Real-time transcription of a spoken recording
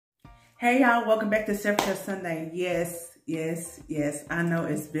Hey y'all, welcome back to Self-Care Sunday. Yes, I know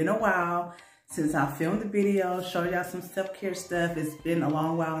it's been a while since I filmed the video, showed y'all some self-care stuff. It's been a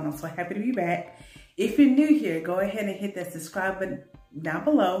long while and I'm so happy to be back. If you're new here, go ahead and hit that subscribe button down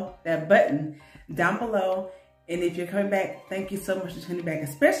below, And if you're coming back, thank you so much for tuning back,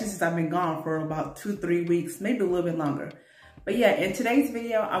 especially since I've been gone for about 2-3 weeks, maybe a little bit longer. But yeah, in today's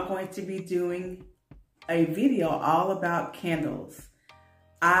video, I'm going to be doing a video all about candles.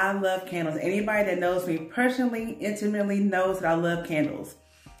 I love candles. Anybody that knows me personally, intimately knows that I love candles.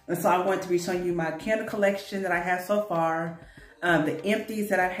 And so I'm going to be showing you my candle collection that I have so far, the empties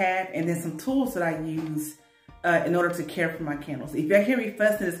that I have, and then some tools that I use in order to care for my candles. If you hear me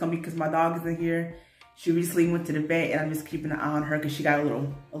fussing, it's going to be because my dog is in here. She recently went to the vet and I'm just keeping an eye on her because she got a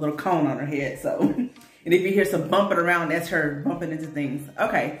little cone on her head. So, and if you hear some bumping around, that's her bumping into things.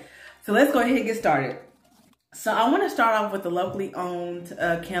 Okay, so let's go ahead and get started. So I want to start off with a locally owned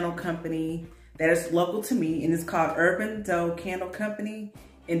candle company that is local to me, and it's called Urban Dough Candle Company.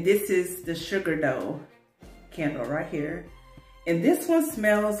 And this is the Sugar Dough candle right here. And this one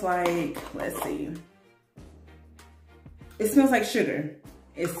smells like, let's see. It smells like sugar.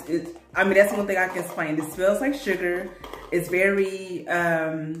 I mean, that's one thing I can explain. It smells like sugar. It's very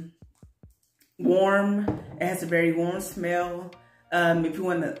warm. It has a very warm smell. If you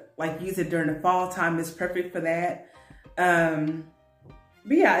want to like use it during the fall time, it's perfect for that.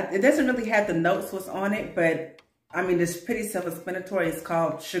 But yeah, it doesn't really have the notes what's on it, but I mean, it's pretty self-explanatory. It's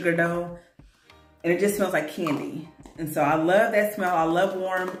called Sugar Dough, and it just smells like candy. And so I love that smell. I love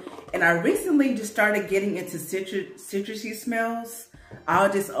warm. And I recently just started getting into citrusy smells.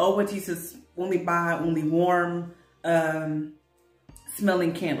 I'll just always used to only buy warm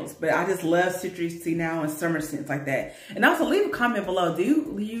smelling candles, but I just love citrusy now and summer scents like that. And also leave a comment below. Do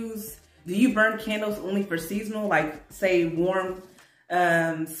you burn candles only for seasonal, like say warm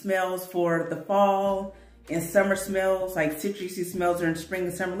smells for the fall, and summer smells like citrusy smells during spring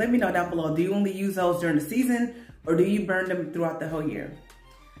and summer? Let me know down below. Do you only use those during the season, or do you burn them throughout the whole year?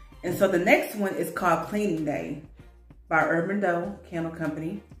 And so the next one is called Cleaning Day by Urban Dough Candle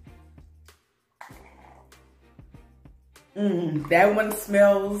Company. That one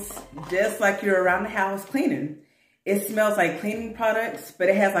smells just like you're around the house cleaning. It smells like cleaning products, but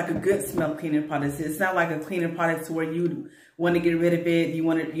it has like a good smell cleaning products. It's not like a cleaning product to where you want to get rid of it.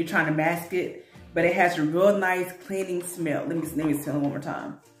 You're trying to mask it, but it has a real nice cleaning smell. Let me smell it one more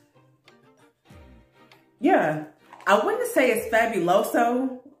time. Yeah, I wouldn't say it's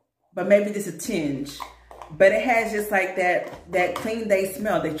fabuloso, but maybe just a tinge. But it has just like that clean day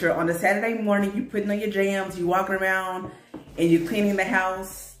smell that you're on a Saturday morning, you putting on your jams, you walking around and you're cleaning the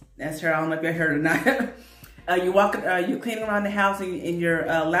house. That's her, I don't know if you heard or not. You cleaning around the house in your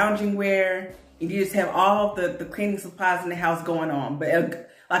lounging wear, and you just have all the cleaning supplies in the house going on, but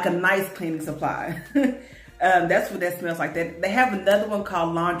like a nice cleaning supply. That's what that smells like. They have another one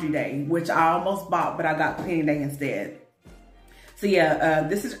called Laundry Day, which I almost bought, but I got Cleaning Day instead. So yeah,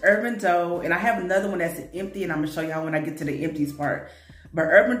 this is Urban Dough, and I have another one that's an empty, and I'm gonna show y'all when I get to the empties part. But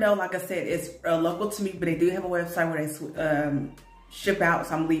Urban Dough, like I said, is local to me, but they do have a website where they ship out,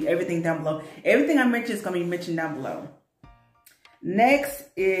 so I'm gonna leave everything down below. Everything I mentioned is gonna be mentioned down below. Next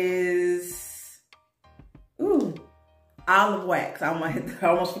is, Isle of Wax. I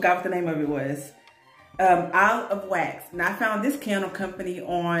almost forgot what the name of it was. Isle of Wax. Now I found this candle company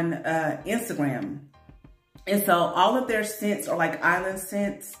on Instagram. And so all of their scents are like island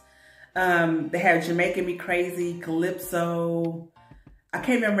scents. They have Jamaican Me Crazy, Calypso. I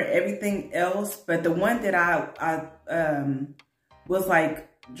can't remember everything else, but the one that I was like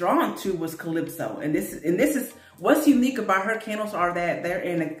drawn to was Calypso. And this is what's unique about her candles are that they're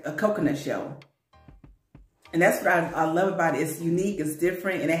in a coconut shell. And that's what I love about it. It's unique, it's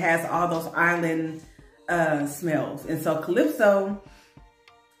different, and it has all those island smells. And so Calypso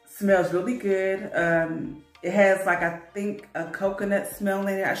smells really good. It has like, I think, a coconut smell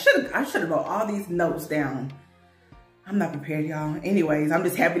in it. I should have wrote all these notes down. I'm not prepared, y'all. Anyways, I'm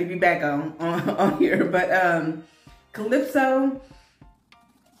just happy to be back on here. But Calypso,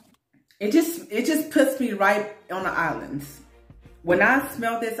 it just puts me right on the islands. When I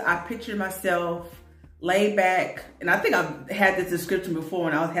smell this, I picture myself laid back, and I think I've had this description before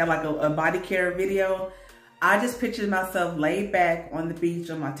when I had like a body care video. I just pictured myself laid back on the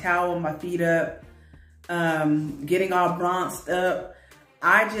beach on my towel, my feet up, getting all bronzed up.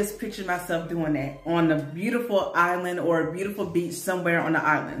 I just pictured myself doing that on a beautiful island or a beautiful beach somewhere on the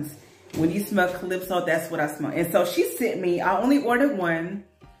islands. When you smell Calypso, that's what I smell. And so she sent me, I only ordered one,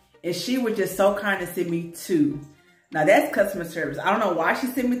 and she was just so kind to send me 2. Now that's customer service. I don't know why she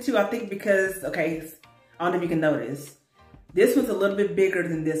sent me 2. I think because, okay, I don't know if you can notice. This one's a little bit bigger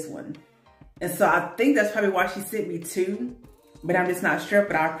than this one. And so I think that's probably why she sent me 2, but I'm just not sure,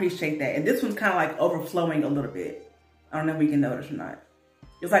 but I appreciate that. And this one's kind of like overflowing a little bit. I don't know if you can notice or not.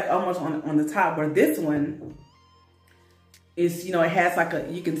 It's like almost on the top, where this one is, you know, it has like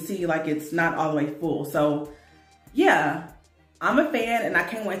you can see like it's not all the way full. So yeah, I'm a fan and I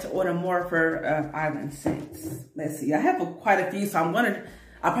can't wait to order more for Island Scents. Let's see, I have quite a few, so I'm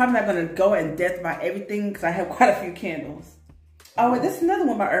probably not gonna go in depth about everything because I have quite a few candles. Oh, wait, this is another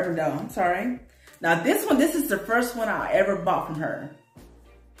one by Urban Dough, I'm sorry. Now this is the first one I ever bought from her.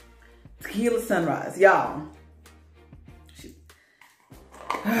 Tequila Sunrise, y'all.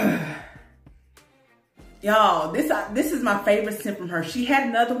 Y'all, this is my favorite scent from her. She had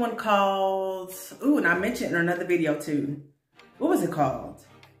another one called, ooh, and I mentioned it in another video too. What was it called?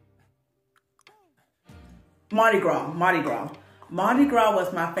 Mardi Gras, Mardi Gras. Mardi Gras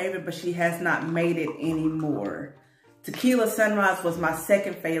was my favorite, but she has not made it anymore. Tequila Sunrise was my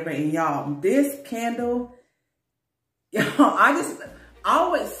second favorite, and y'all, this candle, y'all,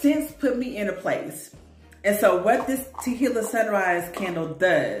 always scents put me in a place. And so what this Tequila Sunrise candle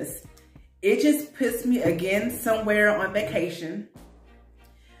does, it just puts me again somewhere on vacation.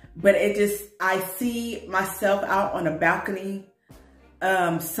 But I see myself out on a balcony,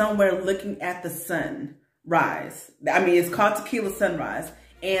 somewhere looking at the sun rise. I mean, it's called Tequila Sunrise,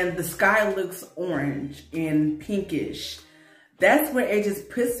 and the sky looks orange and pinkish. That's where it just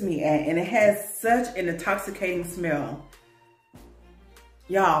puts me at, and it has such an intoxicating smell.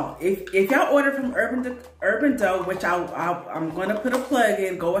 Y'all, if y'all order from Urban Dough, which I'm gonna put a plug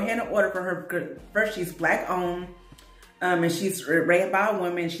in, go ahead and order from her. First, she's Black owned, and she's ran by a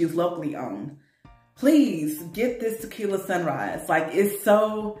woman. She's locally owned. Please get this Tequila Sunrise. Like, it's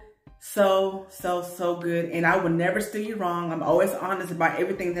so good, and I will never steer you wrong. I'm always honest about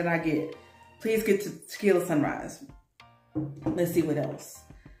everything that I get. Please get to Tequila Sunrise. Let's see what else.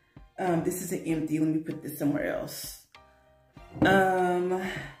 This is an empty. Let me put this somewhere else.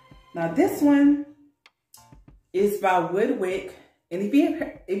 Now this one is by Woodwick, and if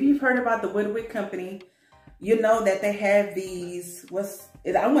you've heard about the Woodwick company, you know that they have these,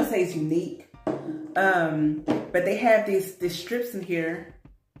 I want to say it's unique, but they have these strips in here,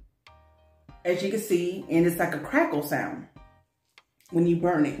 as you can see, and it's like a crackle sound when you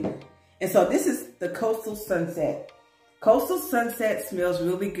burn it. And so this is the Coastal Sunset. Coastal Sunset smells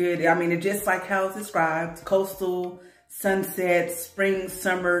really good. I mean, it's just like how it's described, Coastal Sunset, spring,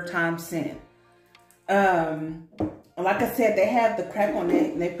 summertime scent. Like I said, they have the crack on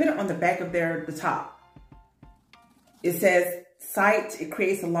it, and they put it on the back of the top. It says, sight, it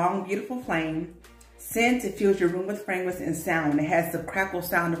creates a long, beautiful flame. Scent, it fills your room with fragrance, and sound. It has the crackle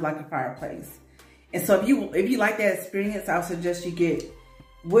sound of like a fireplace. And so if you like that experience, I would suggest you get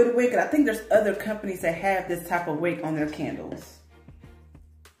Woodwick. And I think there's other companies that have this type of wick on their candles.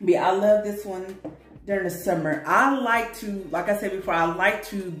 But yeah, I love this one. During the summer, I like to, like I said before, I like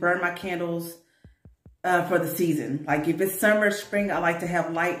to burn my candles for the season. Like if it's summer, spring, I like to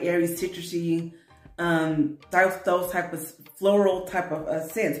have light, airy, citrusy, those type of floral type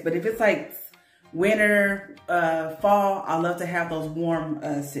of scents. But if it's like winter, fall, I love to have those warm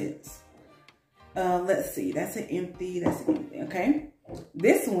scents. Let's see, that's an empty, okay.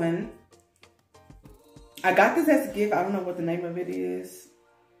 This one, I got this as a gift. I don't know what the name of it is.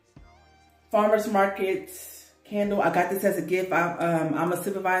 Farmers Market candle. I got this as a gift. I'm a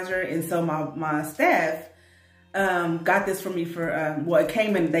supervisor, and so my staff got this for me for, well, it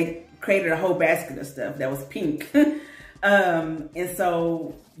came in, they created a whole basket of stuff that was pink. And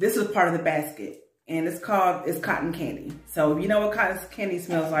so this was part of the basket, and it's cotton candy. So if you know what cotton candy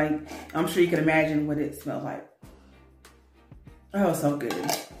smells like, I'm sure you can imagine what it smells like. Oh, so good.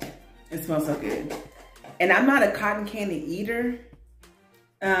 It smells so good. And I'm not a cotton candy eater,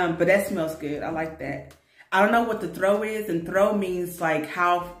 but that smells good. I like that. I don't know what the throw is, and throw means like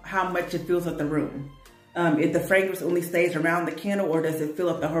how much it fills up the room. If the fragrance only stays around the candle, or does it fill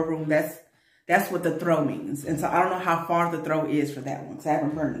up the whole room? That's what the throw means. And so I don't know how far the throw is for that one, because I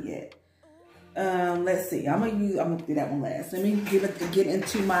haven't burned it yet. Let's see. I'm gonna do that one last. Let me get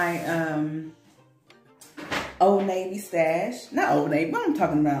into my Old Navy stash. Not Old Navy. What am I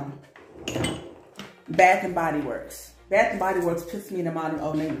talking about? Bath and Body Works. Bath and Body Works puts me in the mind of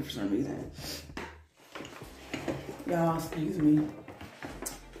Old Navy for some reason. Y'all, excuse me.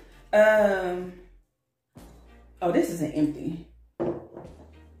 Oh, this is an empty.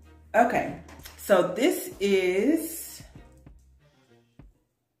 Okay, so this is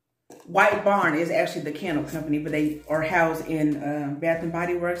White Barn is actually the candle company, but they are housed in Bath and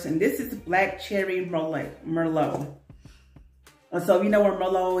Body Works, and this is Black Cherry Merlot. So you know where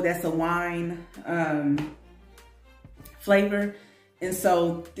Merlot, that's a wine flavor, and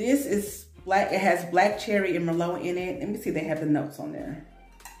so this is black. It has black cherry and Merlot in it. Let me see if they have the notes on there.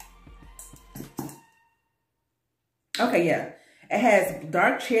 Okay, yeah. It has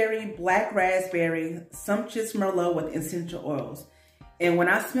dark cherry, black raspberry, sumptuous Merlot with essential oils. And when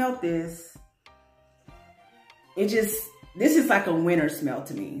I smelled this, this is like a winter smell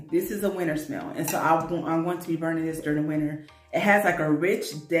to me. This is a winter smell. And so I'm going to be burning this during winter. It has like a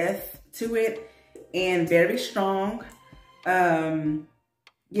rich depth to it and very strong.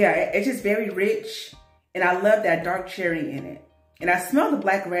 Yeah, it's just very rich. And I love that dark cherry in it. And I smell the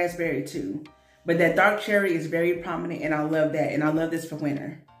black raspberry too. But that dark cherry is very prominent, and I love that. And I love this for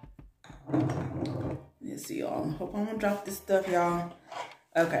winter. Let's see, y'all. Hope I don't drop this stuff, y'all.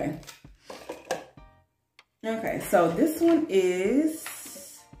 Okay. Okay, so this one is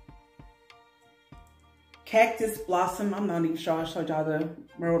Cactus Blossom. I'm not even sure I showed y'all the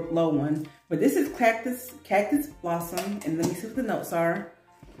low one. But this is Cactus Blossom. And let me see what the notes are.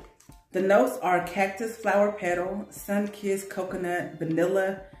 The notes are cactus flower petal, sun-kissed coconut,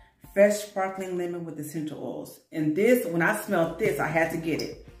 vanilla, fresh sparkling lemon with essential oils. And this, when I smelled this, I had to get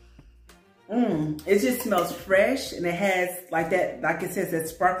it. It just smells fresh, and it has like that, like it says, that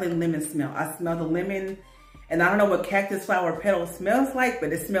sparkling lemon smell. I smell the lemon, and I don't know what cactus flower petal smells like,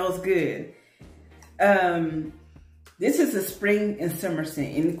 but it smells good. This is a spring and summer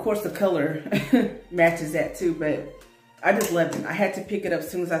scent, and of course the color matches that too, but I just love it. I had to pick it up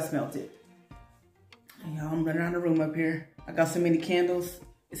as soon as I smelled it. Y'all, I'm running around the room up here. I got so many candles.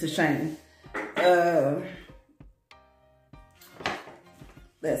 It's a shame.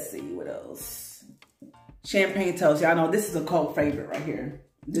 Let's see, what else? Champagne toast. Y'all know this is a cult favorite right here.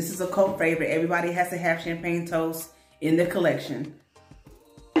 This is a cult favorite. Everybody has to have champagne toast in their collection.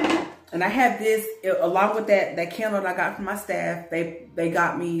 And I have this, along with that candle that I got from my staff. They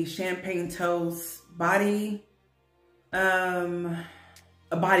got me champagne toast body, a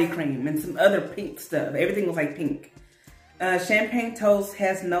body cream and some other pink stuff. Everything was like pink. Champagne toast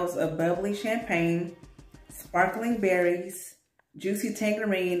has notes of bubbly champagne, sparkling berries, juicy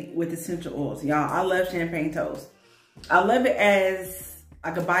tangerine with essential oils. Y'all, I love champagne toast. I love it as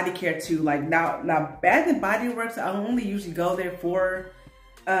like a body care too. Like now Bath & Body Works, I only usually go there for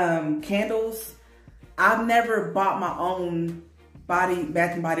candles. I've never bought my own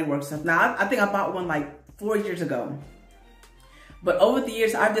Bath & Body Works stuff. Now, I think I bought one like 4 years ago. But over the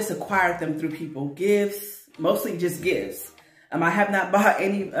years, I've just acquired them through people. Gifts, mostly just gifts. I have not bought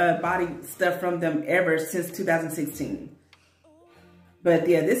any body stuff from them ever since 2016. But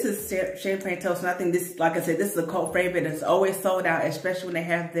yeah, this is champagne toast. And I think this, like I said, this is a cult favorite. It's always sold out, especially when they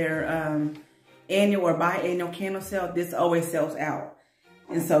have their annual or biannual candle sale. This always sells out.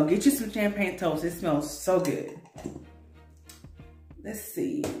 And so get you some champagne toast. It smells so good. Let's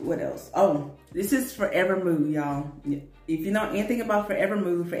see, what else? Oh, this is Forever Mood, y'all. If you know anything about Forever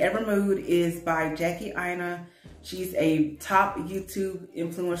Mood is by Jackie Aina. She's a top YouTube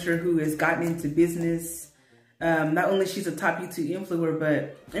influencer who has gotten into business. Not only she's a top YouTube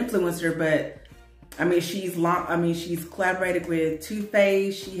influencer, but I mean she's collaborated with Too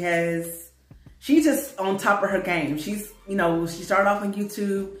Faced. She's just on top of her game. She's, you know, she started off on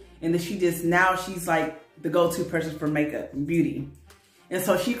YouTube, and then now she's like the go-to person for makeup and beauty. And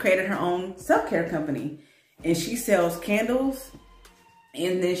so she created her own self-care company, and she sells candles,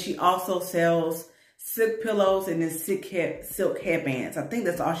 and then she also sells silk pillows and then silk headbands. I think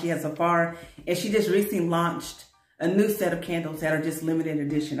that's all she has so far. And she just recently launched a new set of candles that are just limited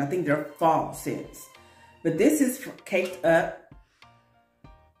edition. I think they're fall scents. But this is Caked Up,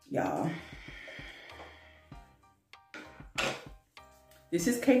 y'all. This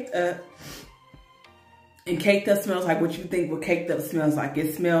is Caked Up. And Caked Up smells like what you think what Caked Up smells like.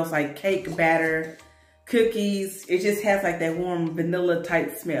 It smells like cake batter, cookies. It just has like that warm vanilla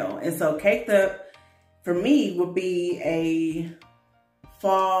type smell. And so Caked Up, for me, would be a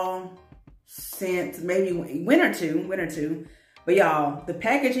fall scent, maybe winter too. But y'all, the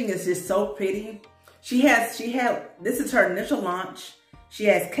packaging is just so pretty. This is her initial launch. She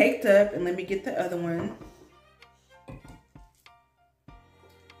has Caked Up, and let me get the other one.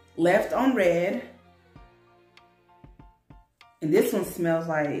 Left on Red. And this one smells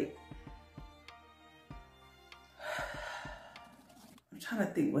like, I'm trying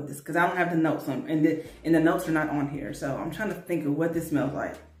to think what this, because I don't have the notes on, and the notes are not on here. So I'm trying to think of what this smells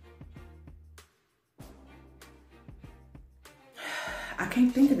like. I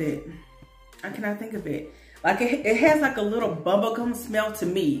can't think of it. I cannot think of it. Like it has like a little bubblegum smell to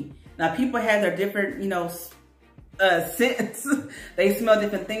me. Now people have their different, you know, scents. They smell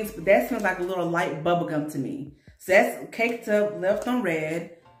different things, but that smells like a little light bubblegum to me. So that's Caked Up, Left on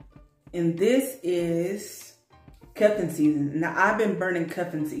Red. And this is Cuffing Season. Now I've been burning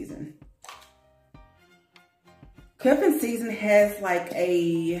Cuffing Season. Cuffing Season has like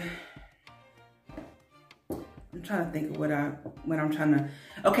a, I'm trying to think of what I'm trying to,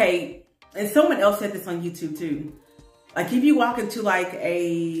 okay, and someone else said this on YouTube too. Like if you walk into like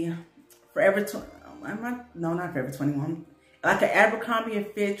a Forever, no, not Forever 21, like an Abercrombie and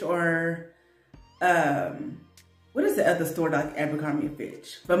Fitch or, what is the other store like Abercrombie and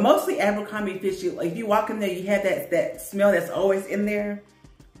Fitch? But mostly Abercrombie and Fitch, like if you walk in there, you have that smell that's always in there.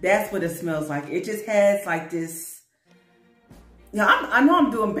 That's what it smells like. It just has like this, you know, I know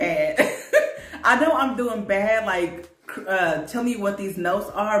I'm doing bad. I know I'm doing bad, like tell me what these notes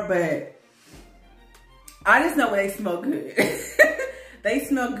are, but I just know they smell good. They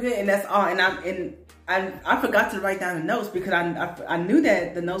smell good, and that's all. And I forgot to write down the notes because I knew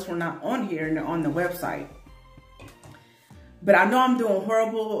that the notes were not on here and they're on the website. But I know I'm doing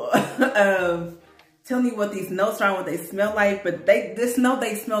horrible of telling you what these notes are and what they smell like. But they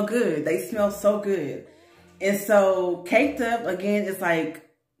smell good. They smell so good. And so Caked Up, again, is like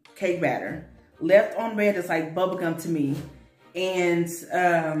cake batter. Left on Red is like bubblegum to me. And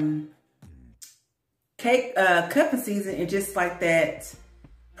Cuffing Season is just like that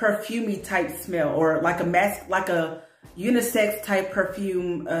perfumey type smell, or like a unisex type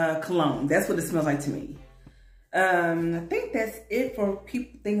perfume cologne. That's what it smells like to me. I think that's it for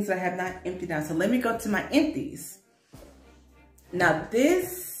things I have not emptied out. So let me go to my empties. Now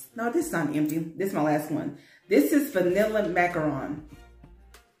this, no, this is not empty. This is my last one. This is Vanilla Macaron.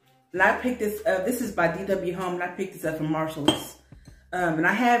 And I picked this up. This is by DW Home, and I picked this up from Marshall's. And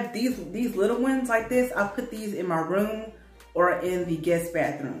I have these little ones like this. I put these in my room or in the guest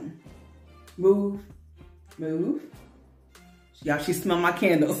bathroom. Move, move. Y'all, she smell my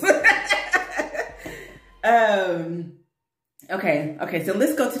candles. Okay, so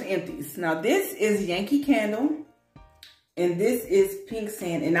let's go to the empties. Now this is Yankee Candle, and this is Pink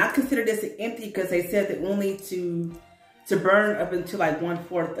Sand, and I consider this an empty because they said that only to burn up until like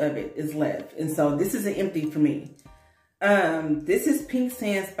 1/4 of it is left, and so this is an empty for me. This is Pink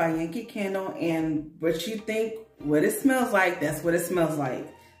Sands by Yankee Candle, and what you think, what it smells like, that's what it smells like.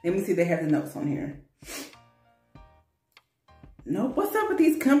 Let me see, they have the notes on here. Nope, what's up with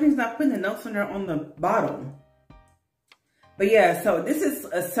these companies not putting the notes on there on the bottle? But yeah, so this is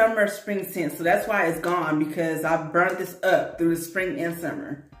a summer spring scent, so that's why it's gone, because I burned this up through the spring and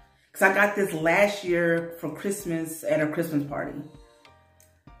summer. Because I got this last year for Christmas at a Christmas party.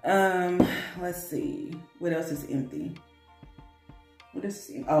 Let's see, what else is empty? What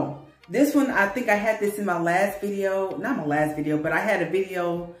is, oh, this one, I think I had this in my last video, not my last video, but I had a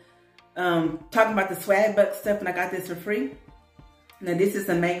video talking about the swagbucks stuff, and I got this for free. Now this is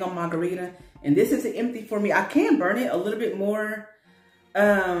a mango margarita, and this is an empty for me. I can burn it a little bit more, but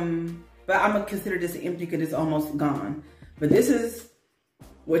I'm gonna consider this an empty because it's almost gone. But this is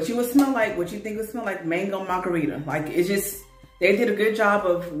what you would smell like, what you think would smell like, mango margarita. Like, it's just, they did a good job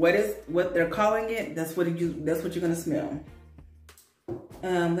of what they're calling it. That's what you're gonna smell.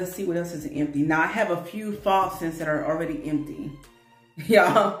 Let's see what else is empty. Now I have a few fall scents that are already empty.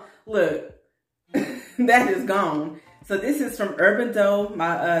 Y'all, look, that is gone. So this is from Urban Dough,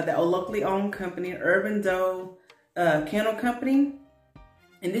 the locally owned company, Urban Dough Candle Company.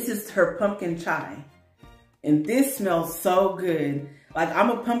 And this is her pumpkin chai. And this smells so good. Like, I'm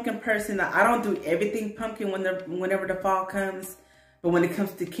a pumpkin person. I don't do everything pumpkin whenever the fall comes. But when it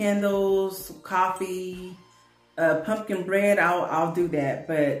comes to candles, coffee, pumpkin bread, I'll do that.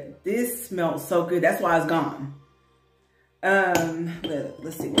 But this smells so good. That's why it's gone.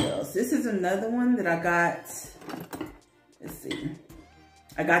 Let's see what else. This is another one that I got. Let's see.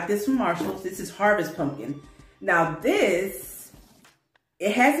 I got this from Marshall's. This is Harvest Pumpkin. Now this,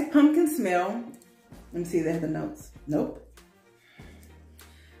 it has a pumpkin smell. Let me see if they have the notes. Nope.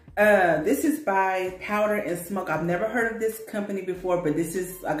 This is by Powder and Smoke. I've never heard of this company before, but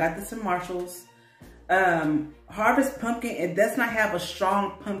I got this from Marshall's. Harvest Pumpkin, it does not have a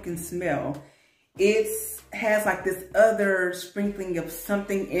strong pumpkin smell. It has like this other sprinkling of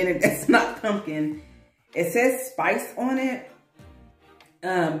something in it that's not pumpkin. It says spice on it,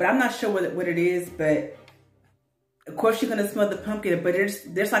 but I'm not sure what it is. But of course, you're gonna smell the pumpkin, but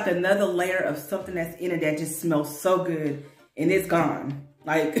there's like another layer of something that's in it that just smells so good, and it's gone.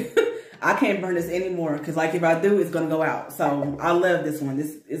 Like, I can't burn this anymore because, like, if I do, it's gonna go out. So I love this one.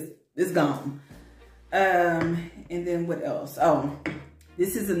 This is gone. And then what else? Oh,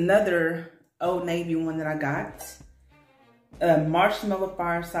 this is another Old Navy one that I got. Marshmallow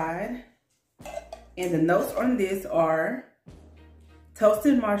Fireside. And the notes on this are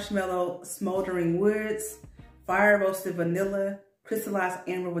toasted marshmallow, smoldering woods, fire roasted vanilla, crystallized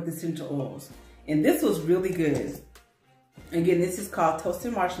amber with essential oils. And this was really good. Again, this is called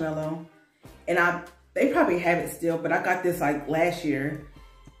Toasted Marshmallow. And they probably have it still, but I got this like last year.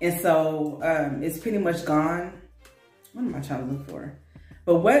 And so it's pretty much gone. What am I trying to look for?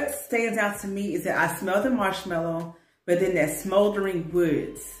 But what stands out to me is that I smell the marshmallow, but then that smoldering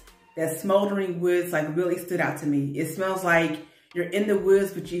woods. That smoldering woods like really stood out to me. It smells like you're in the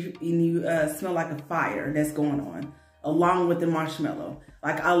woods, but you smell like a fire that's going on, along with the marshmallow.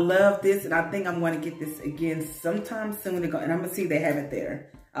 Like, I love this, and I think I'm going to get this again sometime soon. And I'm going to see if they have it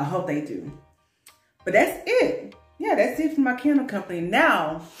there. I hope they do. But that's it. Yeah, that's it for my candle company.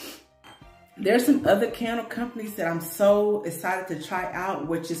 Now, there's some other candle companies that I'm so excited to try out,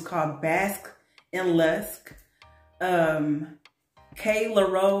 which is called Basque and Lusk. K. La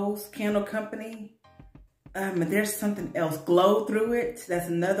Rose Candle Company. And there's something else. Glow Through It. That's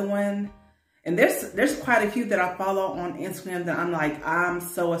another one. And there's quite a few that I follow on Instagram that I'm like, I'm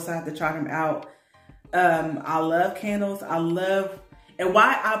so excited to try them out. I love candles. And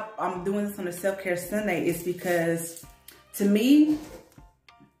why I'm doing this on a self-care Sunday is because, to me,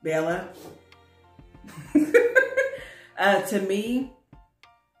 Bella, to me,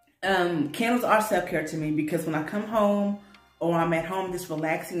 candles are self-care to me, because when I come home or I'm at home just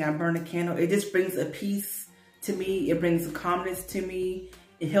relaxing, I burn a candle. It just brings a peace to me. It brings a calmness to me.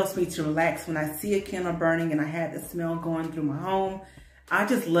 It helps me to relax when I see a candle burning and I have the smell going through my home. I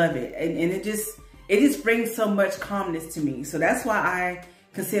just love it. And it just brings so much calmness to me. So that's why I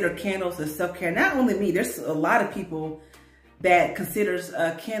consider candles a self-care. Not only me, there's a lot of people that considers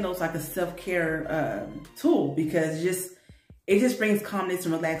candles like a self-care tool, because it just brings calmness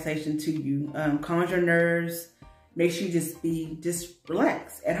and relaxation to you. Calms your nerves, makes you just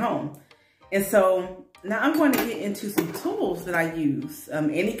relax at home. And so now I'm going to get into some tools that I use.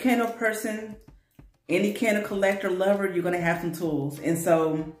 Any candle person, any candle collector, lover, you're going to have some tools. And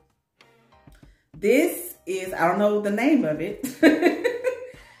so this is, I don't know the name of it.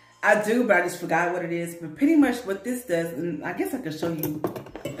 I do, but I just forgot what it is. But pretty much what this does, and I guess I could show you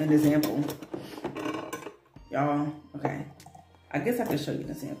an example. Y'all, okay. I guess I could show you an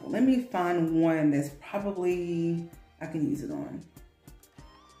example. Let me find one that's probably, I can use it on.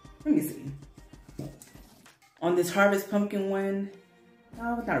 Let me see. On this Harvest Pumpkin one.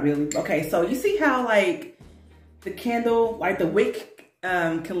 No, not really. Okay, so you see how like the candle, like the wick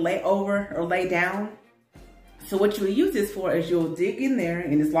can lay over or lay down? So what you would use this for is you'll dig in there,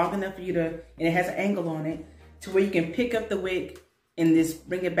 and it's long enough for you to, and it has an angle on it, to where you can pick up the wick and just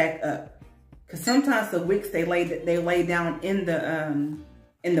bring it back up. Because sometimes the wicks, they lay down in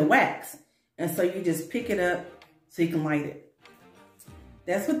the wax. And so you just pick it up so you can light it.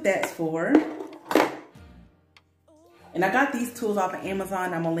 That's what that's for. And I got these tools off of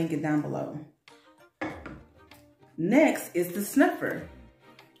Amazon. I'm gonna link it down below. Next is the snuffer.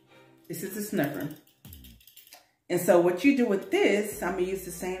 This is the snuffer. And so what you do with this, I'm gonna use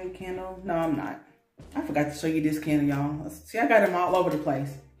the same candle. No, I'm not. I forgot to show you this candle, y'all. See, I got them all over the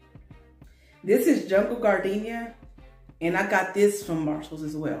place. This is Jungle Gardenia, and I got this from Marshall's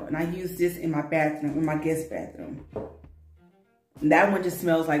as well. And I use this in my bathroom, in my guest bathroom. And that one just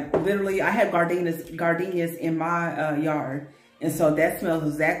smells like, literally, I have gardenias in my yard. And so that smells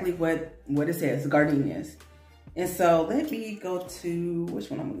exactly what it says, gardenias. And so let me go to,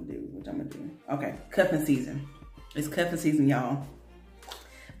 which one I'm gonna do? Okay, cuffing season. It's cuffing season, y'all.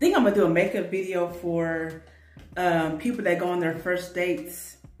 I think I'm gonna do a makeup video for people that go on their first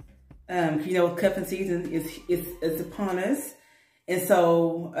dates. You know, cuffing season is upon us. And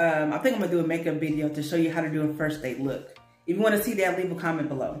so I think I'm gonna do a makeup video to show you how to do a first date look. If you want to see that, leave a comment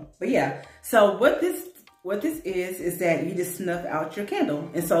below. But yeah, so what this is that you just snuff out your candle.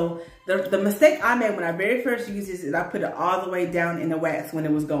 And so the mistake I made when I very first used this is I put it all the way down in the wax when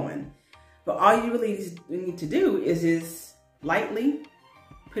it was going. But all you really need to do is just lightly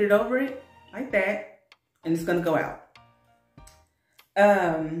put it over it like that, and it's gonna go out.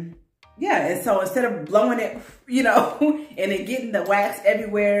 Yeah, and so instead of blowing it, you know, and it getting the wax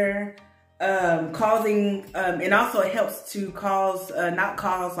everywhere, causing, and also it helps to cause, not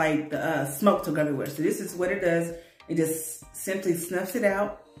cause like the smoke to go everywhere. So this is what it does. It just simply snuffs it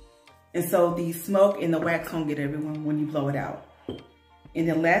out. And so the smoke and the wax won't get everywhere when you blow it out. And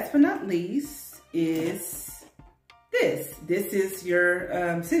then last but not least is this. This is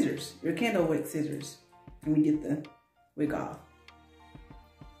your scissors, your candle wick scissors. Let me get the wick off.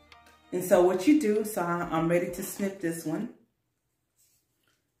 And so what you do, so I'm ready to snip this one.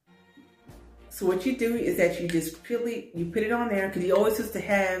 So what you do is that you just put it on there, because you always used to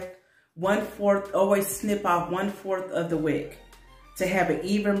have 1/4, always snip off 1/4 of the wick to have an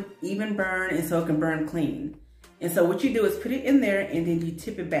even burn, and so it can burn clean. And so what you do is put it in there, and then you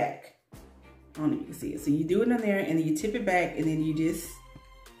tip it back. I don't know if you can see it. So you do it in there, and then you tip it back, and then you just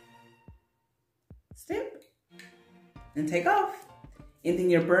and take off. And then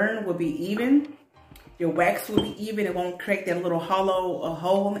your burn will be even. Your wax will be even. It won't create that little hollow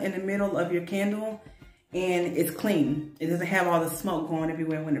hole in the middle of your candle. And it's clean. It doesn't have all the smoke going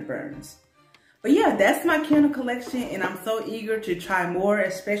everywhere when it burns. But yeah, that's my candle collection. And I'm so eager to try more,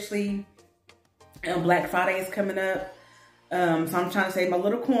 especially Black Friday is coming up. So I'm trying to save my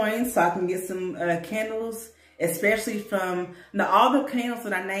little coins so I can get some candles, especially from all the candles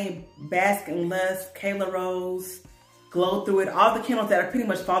that I named, Bask and Lust, Kayla Rose, Glow Through It, all the candles that I pretty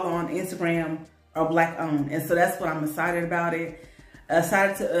much follow on Instagram are Black owned. And so that's what I'm excited about it.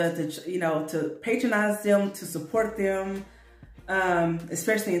 Excited to patronize them, to support them,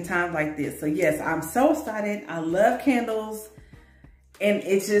 especially in times like this. So yes, I'm so excited. I love candles. And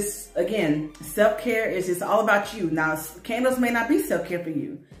it's just, again, self-care is just all about you. Now, candles may not be self-care for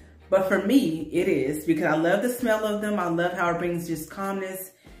you, but for me, it is, because I love the smell of them. I love how it brings just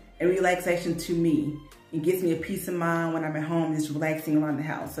calmness and relaxation to me. It gives me a peace of mind when I'm at home, just relaxing around the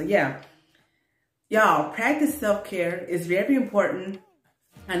house. So yeah, y'all, practice self-care. It's very important.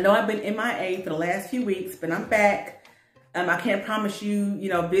 I know I've been MIA for the last few weeks, but I'm back. I can't promise you,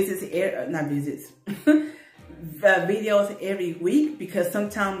 videos every week, because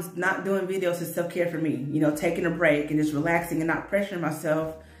sometimes not doing videos is self-care for me. Taking a break and just relaxing and not pressuring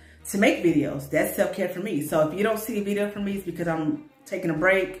myself to make videos. That's self-care for me. So if you don't see a video from me, it's because I'm taking a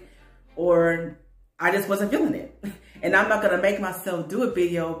break or I just wasn't feeling it. And I'm not going to make myself do a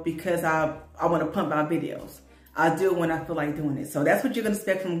video because I want to pump out videos. I do it when I feel like doing it. So that's what you're going to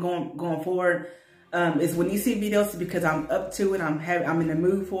expect from going forward. Is when you see videos, it's because I'm up to it. I'm in the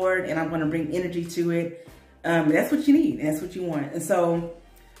mood for it, and I'm going to bring energy to it. That's what you need, and that's what you want. And so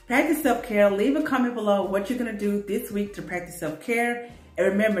practice self-care. Leave a comment below what you're going to do this week to practice self-care. And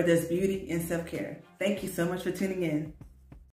remember, there's beauty in self-care. Thank you so much for tuning in.